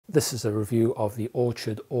This is a review of the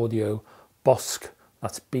Orchard Audio BOSC,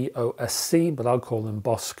 that's BOSC, but I'll call them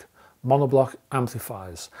BOSC monoblock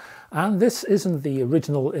amplifiers. And this isn't the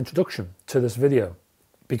original introduction to this video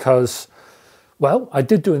because, well, I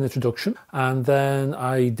did do an introduction and then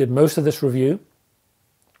I did most of this review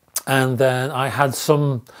and then I had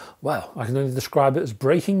some, well, I can only describe it as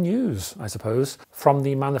breaking news, I suppose, from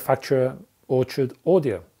the manufacturer Orchard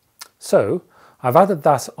Audio. So I've added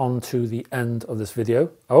that onto the end of this video.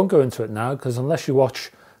 I won't go into it now because unless you watch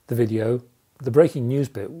the video, the breaking news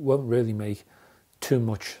bit won't really make too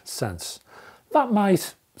much sense. That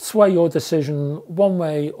might sway your decision one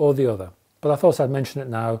way or the other, but I thought I'd mention it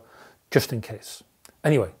now just in case.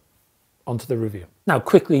 Anyway, onto the review. Now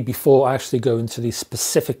quickly, before I actually go into the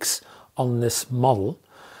specifics on this model,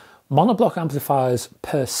 monoblock amplifiers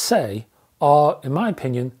per se are, in my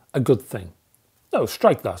opinion, a good thing. No,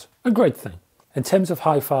 strike that, a great thing. In terms of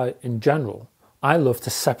hi-fi in general, I love to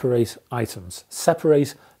separate items,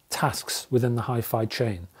 separate tasks within the hi-fi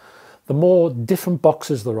chain. The more different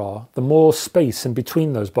boxes there are, the more space in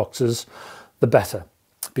between those boxes, the better,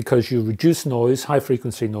 because you reduce noise, high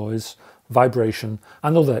frequency noise, vibration,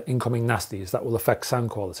 and other incoming nasties that will affect sound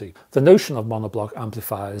quality. The notion of monoblock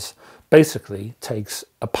amplifiers basically takes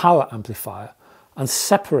a power amplifier and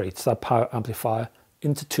separates that power amplifier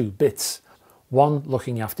into two bits, one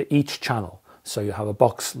looking after each channel. So you have a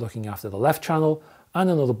box looking after the left channel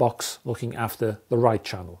and another box looking after the right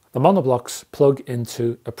channel. The monoblocks plug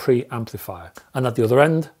into a preamplifier, and at the other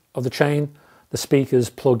end of the chain, the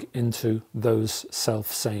speakers plug into those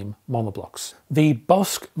self-same monoblocks. The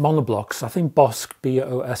BOSC monoblocks, I think BOSC,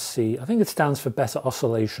 B-O-S-C, I think it stands for better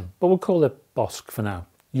oscillation, but we'll call it BOSC for now,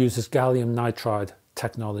 uses gallium nitride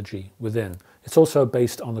technology within. It's also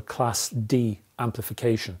based on a Class D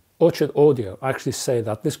amplification. Orchard Audio actually say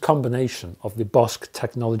that this combination of the BOSC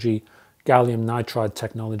technology, gallium nitride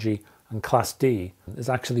technology and Class D is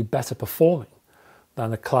actually better performing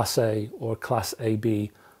than a Class A or Class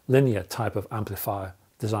AB linear type of amplifier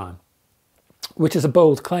design, which is a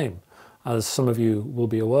bold claim, as some of you will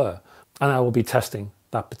be aware. And I will be testing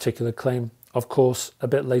that particular claim, of course, a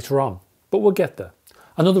bit later on, but we'll get there.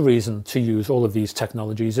 Another reason to use all of these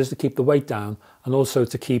technologies is to keep the weight down and also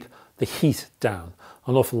to keep the heat down.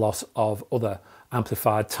 An awful lot of other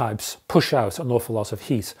amplifier types push out an awful lot of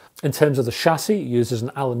heat. In terms of the chassis, it uses an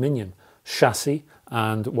aluminium chassis,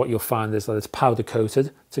 and what you'll find is that it's powder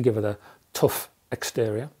coated to give it a tough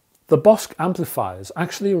exterior. The BOSC amplifiers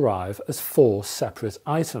actually arrive as 4 separate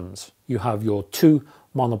items. You have your 2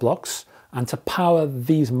 monoblocks, and to power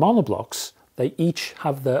these monoblocks, they each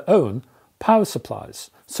have their own power supplies.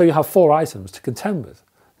 So you have 4 items to contend with.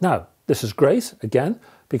 Now, this is great, again,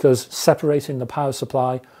 because separating the power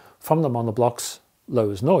supply from the monoblocks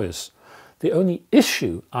lowers noise. The only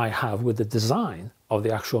issue I have with the design of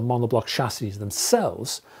the actual monoblock chassis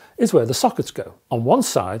themselves is where the sockets go. On one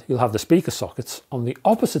side, you'll have the speaker sockets. On the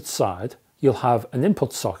opposite side, you'll have an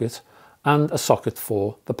input socket and a socket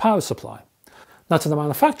for the power supply. Now, to the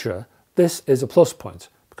manufacturer, this is a plus point,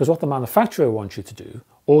 because what the manufacturer wants you to do,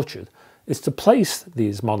 Orchard, is to place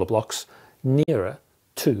these monoblocks nearer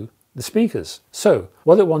to the speakers. So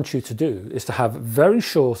what it wants you to do is to have very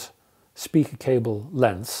short speaker cable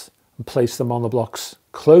lengths and place the monoblocks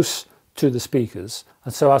close to the speakers,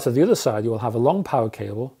 and so out of the other side you will have a long power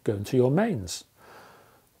cable going to your mains,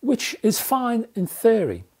 which is fine in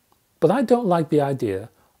theory, but I don't like the idea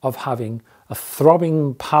of having a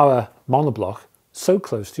throbbing power monoblock so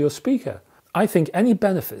close to your speaker. I think any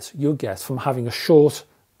benefit you'll get from having a short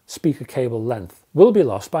speaker cable length will be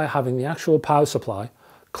lost by having the actual power supply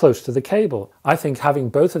close to the cable. I think having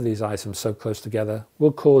both of these items so close together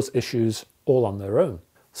will cause issues all on their own.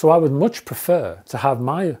 So I would much prefer to have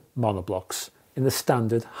my monoblocks in the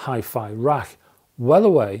standard hi-fi rack, well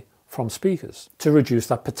away from speakers, to reduce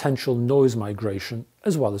that potential noise migration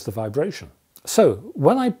as well as the vibration. So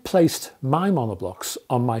when I placed my monoblocks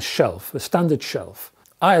on my shelf, a standard shelf,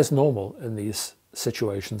 I, as normal in these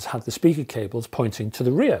situations, had the speaker cables pointing to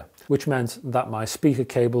the rear, which meant that my speaker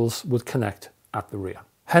cables would connect at the rear.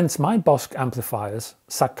 Hence, my BOSC amplifiers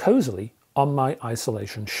sat cozily on my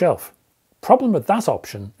isolation shelf. Problem with that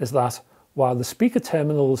option is that while the speaker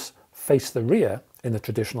terminals face the rear in the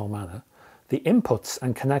traditional manner, the inputs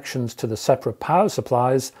and connections to the separate power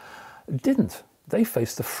supplies didn't. They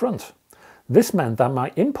faced the front. This meant that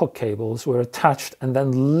my input cables were attached and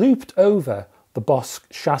then looped over the BOSC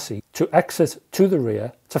chassis to exit to the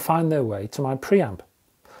rear to find their way to my preamp.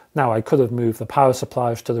 Now, I could have moved the power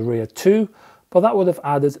supplies to the rear too, but that would have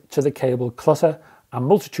added to the cable clutter and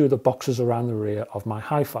multitude of boxes around the rear of my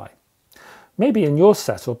hi-fi. Maybe in your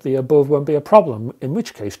setup the above won't be a problem, in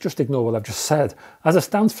which case just ignore what I've just said. As it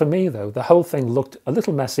stands for me though, the whole thing looked a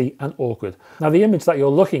little messy and awkward. Now the image that you're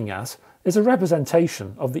looking at is a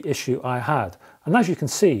representation of the issue I had, and as you can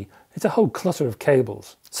see, it's a whole clutter of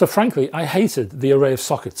cables. So frankly, I hated the array of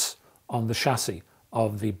sockets on the chassis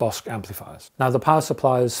of the BOSC amplifiers. Now the power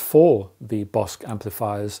supplies for the BOSC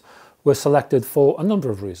amplifiers were selected for a number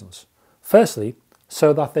of reasons. Firstly,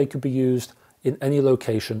 so that they could be used in any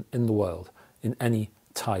location in the world, in any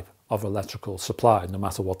type of electrical supply, no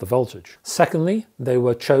matter what the voltage. Secondly, they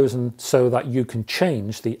were chosen so that you can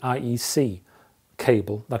change the IEC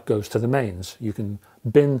cable that goes to the mains. You can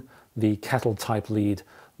bin the kettle type lead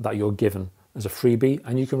that you're given as a freebie,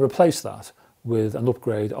 and you can replace that with an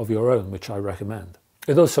upgrade of your own, which I recommend.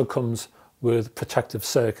 It also comes with protective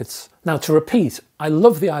circuits. Now to repeat, I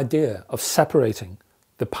love the idea of separating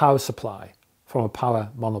the power supply from a power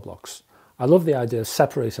monoblocks. I love the idea of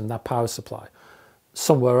separating that power supply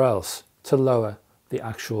somewhere else to lower the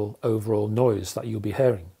actual overall noise that you'll be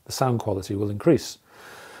hearing. The sound quality will increase.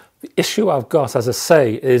 The issue I've got, as I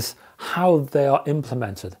say, is how they are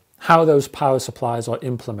implemented, how those power supplies are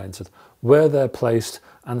implemented, where they're placed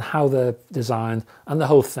and how they're designed and the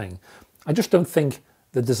whole thing. I just don't think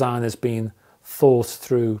the design has been thought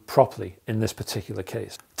through properly in this particular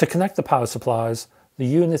case. To connect the power supplies, the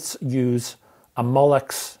units use a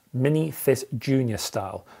Molex Mini Fit Junior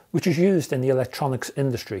style, which is used in the electronics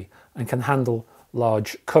industry and can handle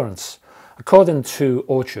large currents. According to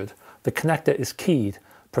Orchard, the connector is keyed,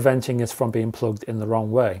 preventing it from being plugged in the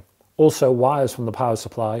wrong way. Also, wires from the power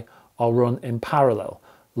supply are run in parallel,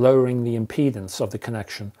 lowering the impedance of the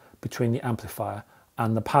connection between the amplifier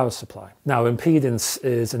and the power supply. Now, impedance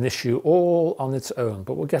is an issue all on its own,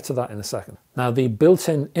 but we'll get to that in a second. Now, the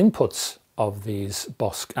built-in inputs of these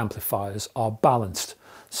BOSC amplifiers are balanced,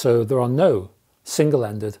 so there are no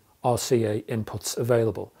single-ended RCA inputs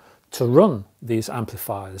available. To run these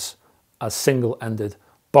amplifiers as single-ended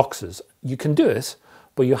boxes, you can do it,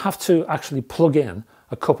 but you have to actually plug in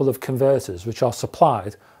a couple of converters which are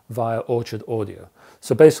supplied via Orchard Audio.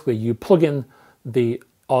 So basically you plug in the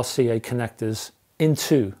RCA connectors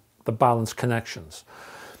into the balanced connections.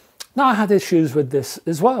 Now I had issues with this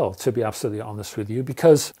as well, to be absolutely honest with you,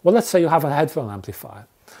 because, well, let's say you have a headphone amplifier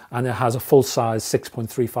and it has a full-size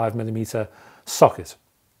 6.35mm socket,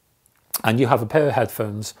 and you have a pair of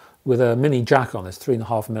headphones with a mini jack on it,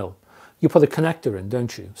 3.5mm. You put a connector in,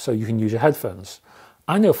 don't you, so you can use your headphones.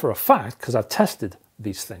 I know for a fact, because I've tested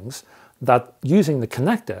these things, that using the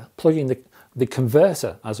connector, plugging the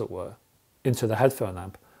converter, as it were, into the headphone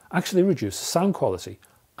amp actually reduces sound quality.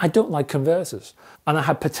 I don't like converters, and I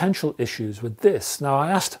had potential issues with this. Now,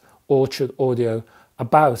 I asked Orchard Audio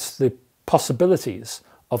about the possibilities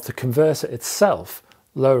of the converter itself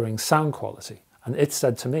lowering sound quality, and it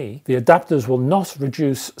said to me, the adapters will not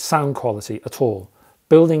reduce sound quality at all.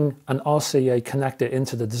 Building an RCA connector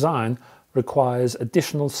into the design requires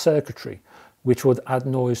additional circuitry, which would add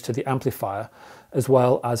noise to the amplifier as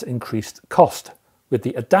well as increased cost. With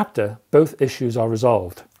the adapter, both issues are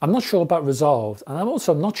resolved. I'm not sure about resolved, and I'm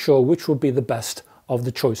also not sure which would be the best of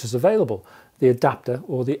the choices available, the adapter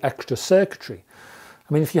or the extra circuitry.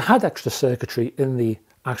 I mean, if you had extra circuitry in the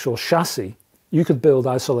actual chassis, you could build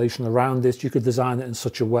isolation around it, you could design it in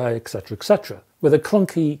such a way, etc., etc. With a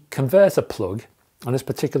clunky converter plug, and this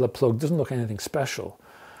particular plug doesn't look anything special,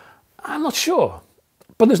 I'm not sure.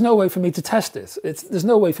 But there's no way for me to test it. There's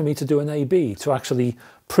no way for me to do an A/B to actually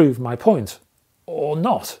prove my point, or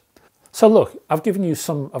not. So look, I've given you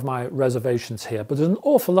some of my reservations here, but there's an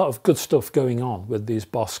awful lot of good stuff going on with these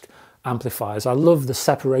BOSC amplifiers. I love the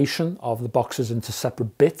separation of the boxes into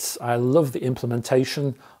separate bits. I love the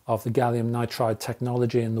implementation of the gallium nitride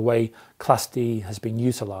technology and the way Class D has been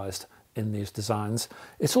utilized in these designs.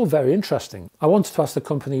 It's all very interesting. I wanted to ask the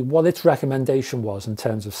company what its recommendation was in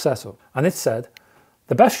terms of setup, and it said,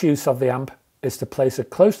 the best use of the amp is to place it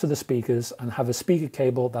close to the speakers and have a speaker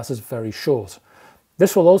cable that is very short.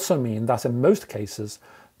 This will also mean that in most cases,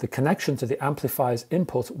 the connection to the amplifier's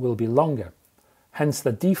input will be longer, hence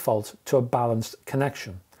the default to a balanced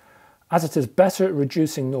connection, as it is better at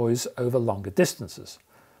reducing noise over longer distances.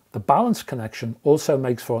 The balanced connection also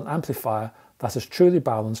makes for an amplifier that is truly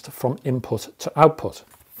balanced from input to output.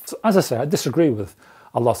 So as I say, I disagree with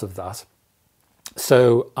a lot of that.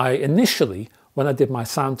 So I initially, when I did my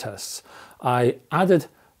sound tests, I added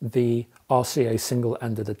the RCA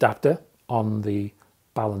single-ended adapter on the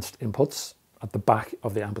balanced inputs at the back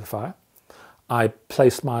of the amplifier. I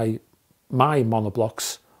placed my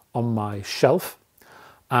monoblocks on my shelf,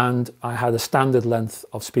 and I had a standard length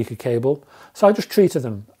of speaker cable, so I just treated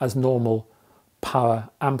them as normal power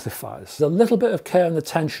amplifiers. There's a little bit of care and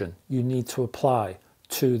attention you need to apply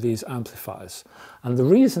to these amplifiers. And the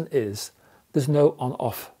reason is there's no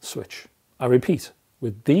on-off switch. I repeat,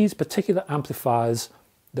 with these particular amplifiers,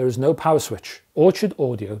 there is no power switch. Orchard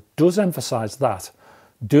Audio does emphasize that.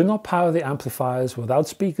 Do not power the amplifiers without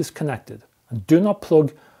speakers connected, and do not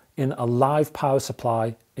plug in a live power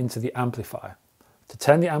supply into the amplifier. To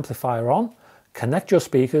turn the amplifier on, connect your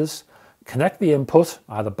speakers, connect the input,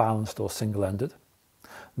 either balanced or single-ended,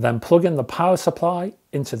 then plug in the power supply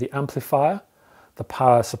into the amplifier. The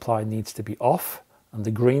power supply needs to be off, and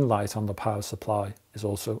the green light on the power supply is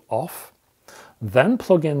also off. Then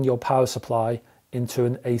plug in your power supply into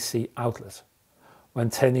an AC outlet. When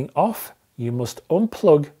turning off, you must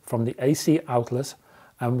unplug from the AC outlet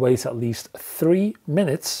and wait at least 3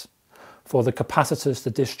 minutes for the capacitors to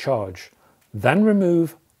discharge. Then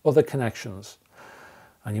remove other connections.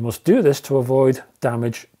 And you must do this to avoid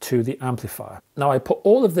damage to the amplifier. Now, I put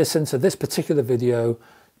all of this into this particular video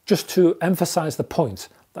just to emphasize the point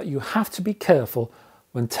that you have to be careful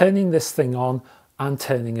when turning this thing on and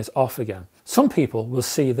turning it off again. Some people will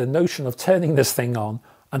see the notion of turning this thing on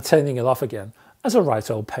and turning it off again as a right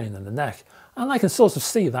old pain in the neck. And I can sort of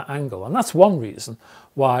see that angle. And that's one reason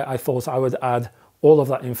why I thought I would add all of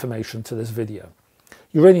that information to this video.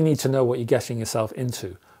 You really need to know what you're getting yourself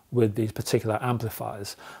into with these particular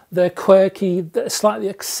amplifiers. They're quirky, they're slightly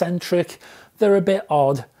eccentric, they're a bit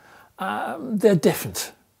odd, they're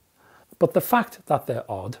different. But the fact that they're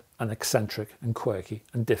odd and eccentric and quirky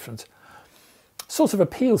and different sort of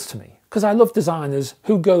appeals to me, because I love designers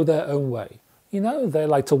who go their own way. You know, they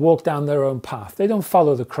like to walk down their own path. They don't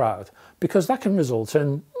follow the crowd, because that can result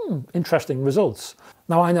in interesting results.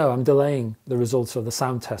 Now, I know I'm delaying the results of the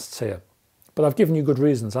sound tests here, but I've given you good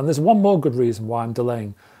reasons. And there's one more good reason why I'm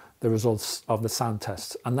delaying the results of the sound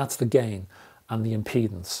tests, and that's the gain and the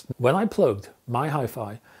impedance. When I plugged my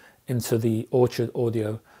hi-fi into the Orchard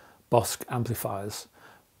Audio BOSC amplifiers,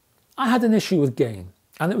 I had an issue with gain,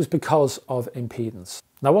 and it was because of impedance.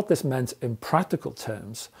 Now, what this meant in practical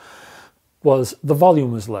terms was the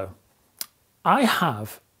volume was low. I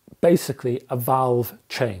have basically a valve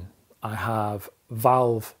chain. I have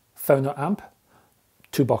valve phono amp,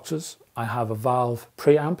 2 boxes. I have a valve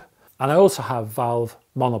preamp, and I also have valve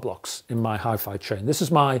monoblocks in my hi-fi chain. This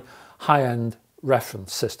is my high-end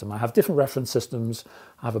reference system. I have different reference systems.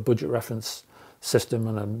 I have a budget reference system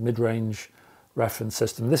and a mid-range reference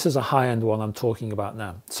system. This is a high-end one I'm talking about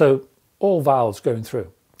now. So all valves going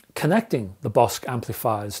through. Connecting the BOSC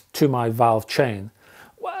amplifiers to my valve chain,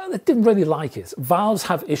 well, it didn't really like it. Valves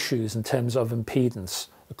have issues in terms of impedance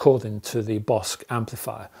according to the BOSC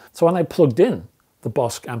amplifier. So when I plugged in the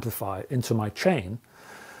BOSC amplifier into my chain,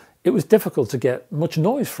 it was difficult to get much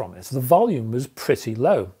noise from it. The volume was pretty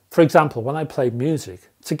low. For example, when I played music,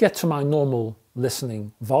 to get to my normal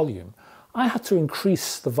listening volume, I had to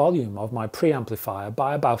increase the volume of my preamplifier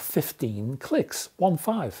by about 15 clicks,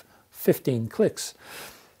 15 clicks.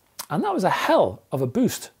 And that was a hell of a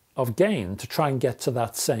boost of gain to try and get to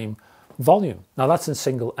that same volume. Now, that's in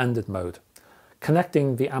single-ended mode.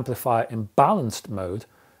 Connecting the amplifier in balanced mode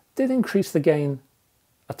did increase the gain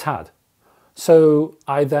a tad. So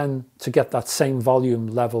I then, to get that same volume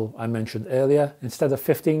level I mentioned earlier, instead of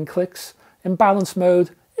 15 clicks, in balanced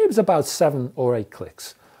mode, it was about 7 or 8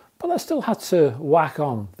 clicks. But I still had to whack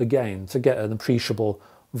on the gain to get an appreciable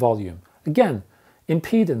volume. Again,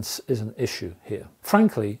 impedance is an issue here.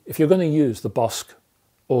 Frankly, if you're going to use the BOSC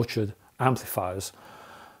Orchard amplifiers,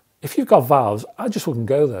 if you've got valves, I just wouldn't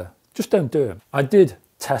go there. Just don't do it. I did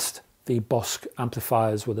test the BOSC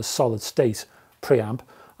amplifiers with a solid state preamp.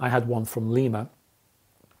 I had one from Leema,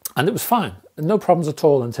 and it was fine. No problems at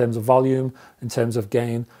all in terms of volume, in terms of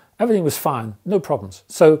gain. Everything was fine, no problems.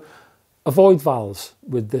 So avoid valves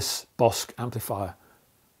with this BOSC amplifier.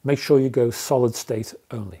 Make sure you go solid state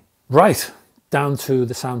only. Right, down to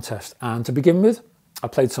the sound test. And to begin with, I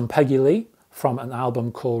played some Peggy Lee from an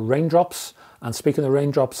album called Raindrops. And speaking of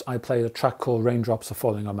raindrops, I played a track called Raindrops Are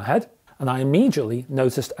Falling on My Head. And I immediately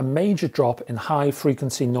noticed a major drop in high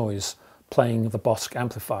frequency noise playing the BOSC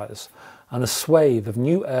amplifiers, and a swathe of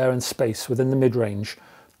new air and space within the mid-range,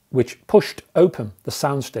 which pushed open the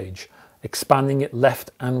soundstage, expanding it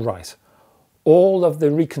left and right. All of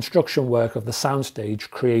the reconstruction work of the soundstage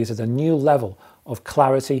created a new level of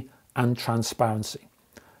clarity and transparency.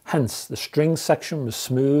 Hence, the string section was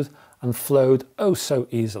smooth and flowed oh so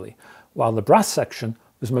easily, while the brass section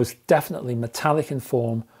was most definitely metallic in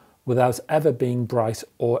form without ever being bright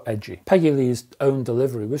or edgy. Peggy Lee's own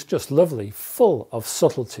delivery was just lovely, full of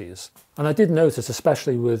subtleties. And I did notice,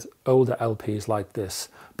 especially with older LPs like this,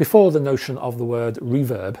 before the notion of the word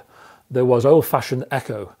reverb, there was old-fashioned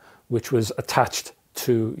echo, which was attached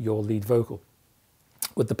to your lead vocal.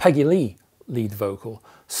 With the Peggy Lee lead vocal,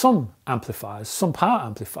 some amplifiers, some power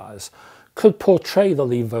amplifiers, could portray the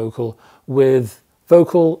lead vocal with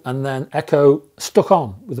vocal and then echo stuck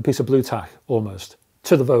on with a piece of blue tack almost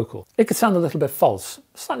to the vocal. It could sound a little bit false,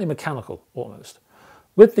 slightly mechanical almost.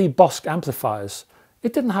 With the BOSC amplifiers,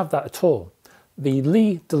 it didn't have that at all. The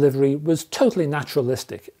Lee delivery was totally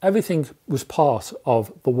naturalistic. Everything was part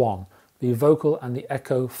of the one. The vocal and the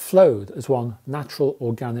echo flowed as one natural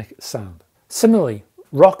organic sound. Similarly,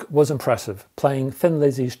 rock was impressive, playing Thin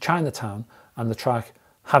Lizzy's Chinatown and the track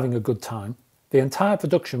Having a Good Time. The entire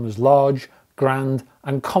production was large, grand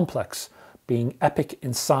and complex, being epic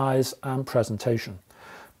in size and presentation.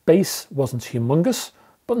 Bass wasn't humongous,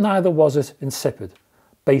 but neither was it insipid.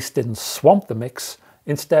 Bass didn't swamp the mix,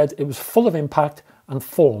 instead it was full of impact and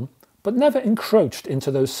form, but never encroached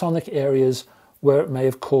into those sonic areas where it may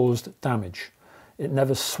have caused damage. It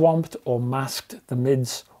never swamped or masked the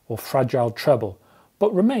mids or fragile treble,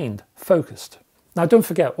 but remained focused. Now don't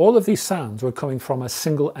forget, all of these sounds were coming from a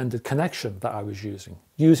single-ended connection that I was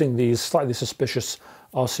using these slightly suspicious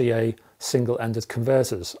RCA single-ended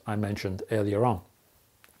converters I mentioned earlier on.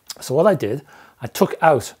 So what I did, I took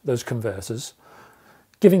out those converters,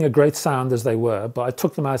 giving a great sound as they were, but I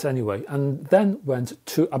took them out anyway, and then went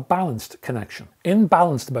to a balanced connection. In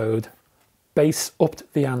balanced mode, bass upped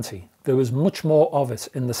the ante. There was much more of it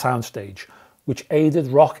in the soundstage, which aided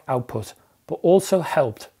rock output, but also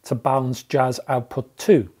helped to balance jazz output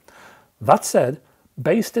too. That said,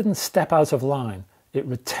 bass didn't step out of line. It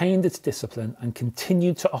retained its discipline and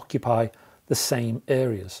continued to occupy the same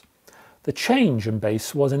areas. The change in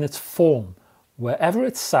bass was in its form. Wherever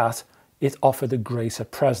it sat, it offered a greater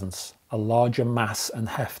presence, a larger mass and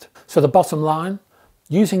heft. So the bottom line,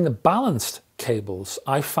 using the balanced cables,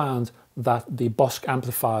 I found that the BOSC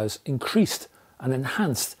amplifiers increased and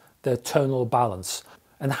enhanced their tonal balance,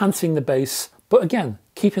 enhancing the bass, but again,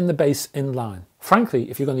 keeping the bass in line.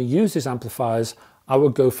 Frankly, if you're going to use these amplifiers, I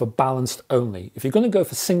would go for balanced only. If you're going to go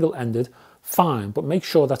for single-ended, fine, but make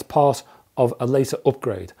sure that's part of a later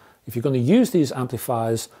upgrade. If you're going to use these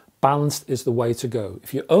amplifiers, balanced is the way to go.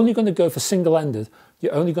 If you're only going to go for single-ended,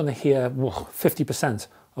 you're only going to hear 50%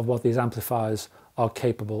 of what these amplifiers are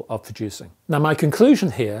capable of producing. Now, my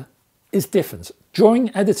conclusion here is different.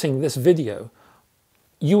 During editing this video,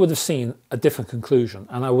 you would have seen a different conclusion,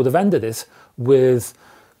 and I would have ended it with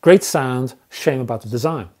great sound, shame about the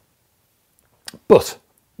design. But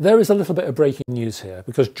there is a little bit of breaking news here,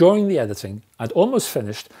 because during the editing, I'd almost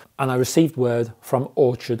finished and I received word from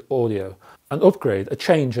Orchard Audio, an upgrade, a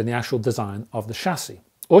change in the actual design of the chassis.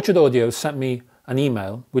 Orchard Audio sent me an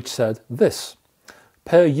email which said this: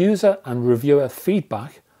 per user and reviewer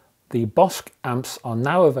feedback, the BOSC amps are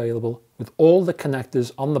now available with all the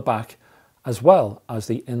connectors on the back as well as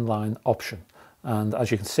the inline option. And as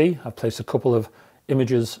you can see, I've placed a couple of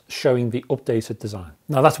images showing the updated design.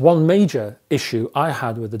 Now that's one major issue I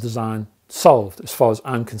had with the design solved as far as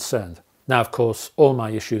I'm concerned. Now, of course, all my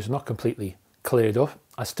issues are not completely cleared up.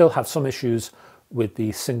 I still have some issues with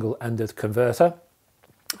the single-ended converter.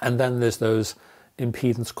 And then there's those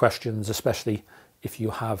impedance questions, especially if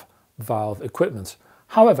you have valve equipment.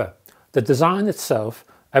 However, the design itself,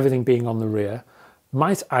 everything being on the rear,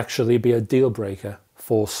 might actually be a deal breaker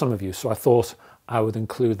for some of you. So I thought I would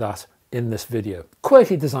include that in this video.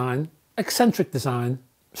 Quirky design, eccentric design,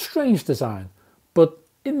 strange design, but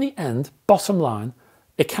in the end, bottom line,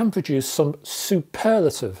 it can produce some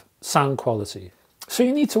superlative sound quality. So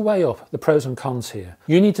you need to weigh up the pros and cons here.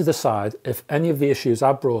 You need to decide if any of the issues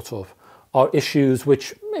I've brought up are issues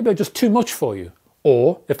which maybe are just too much for you,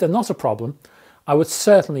 or if they're not a problem, I would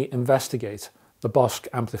certainly investigate the BOSC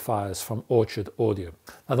amplifiers from Orchard Audio.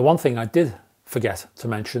 Now, the one thing I did forget to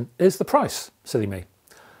mention is the price, silly me.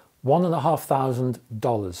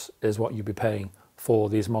 $1,500 is what you'd be paying for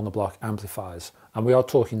these monoblock amplifiers, and we are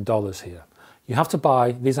talking dollars here. You have to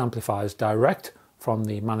buy these amplifiers direct from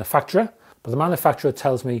the manufacturer, but the manufacturer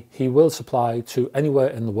tells me he will supply to anywhere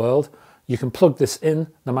in the world. You can plug this in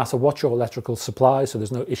no matter what your electrical supply, so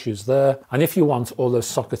there's no issues there. And if you want all those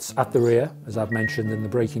sockets at the rear, as I've mentioned in the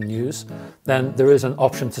breaking news, then there is an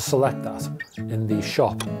option to select that in the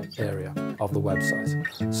shop area of the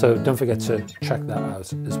website. So don't forget to check that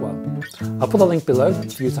out as well. I'll put a link below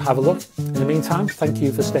for you to have a look. In the meantime, thank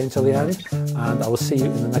you for staying till the end, and I will see you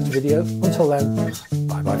in the next video. Until then,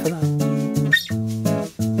 bye bye for now.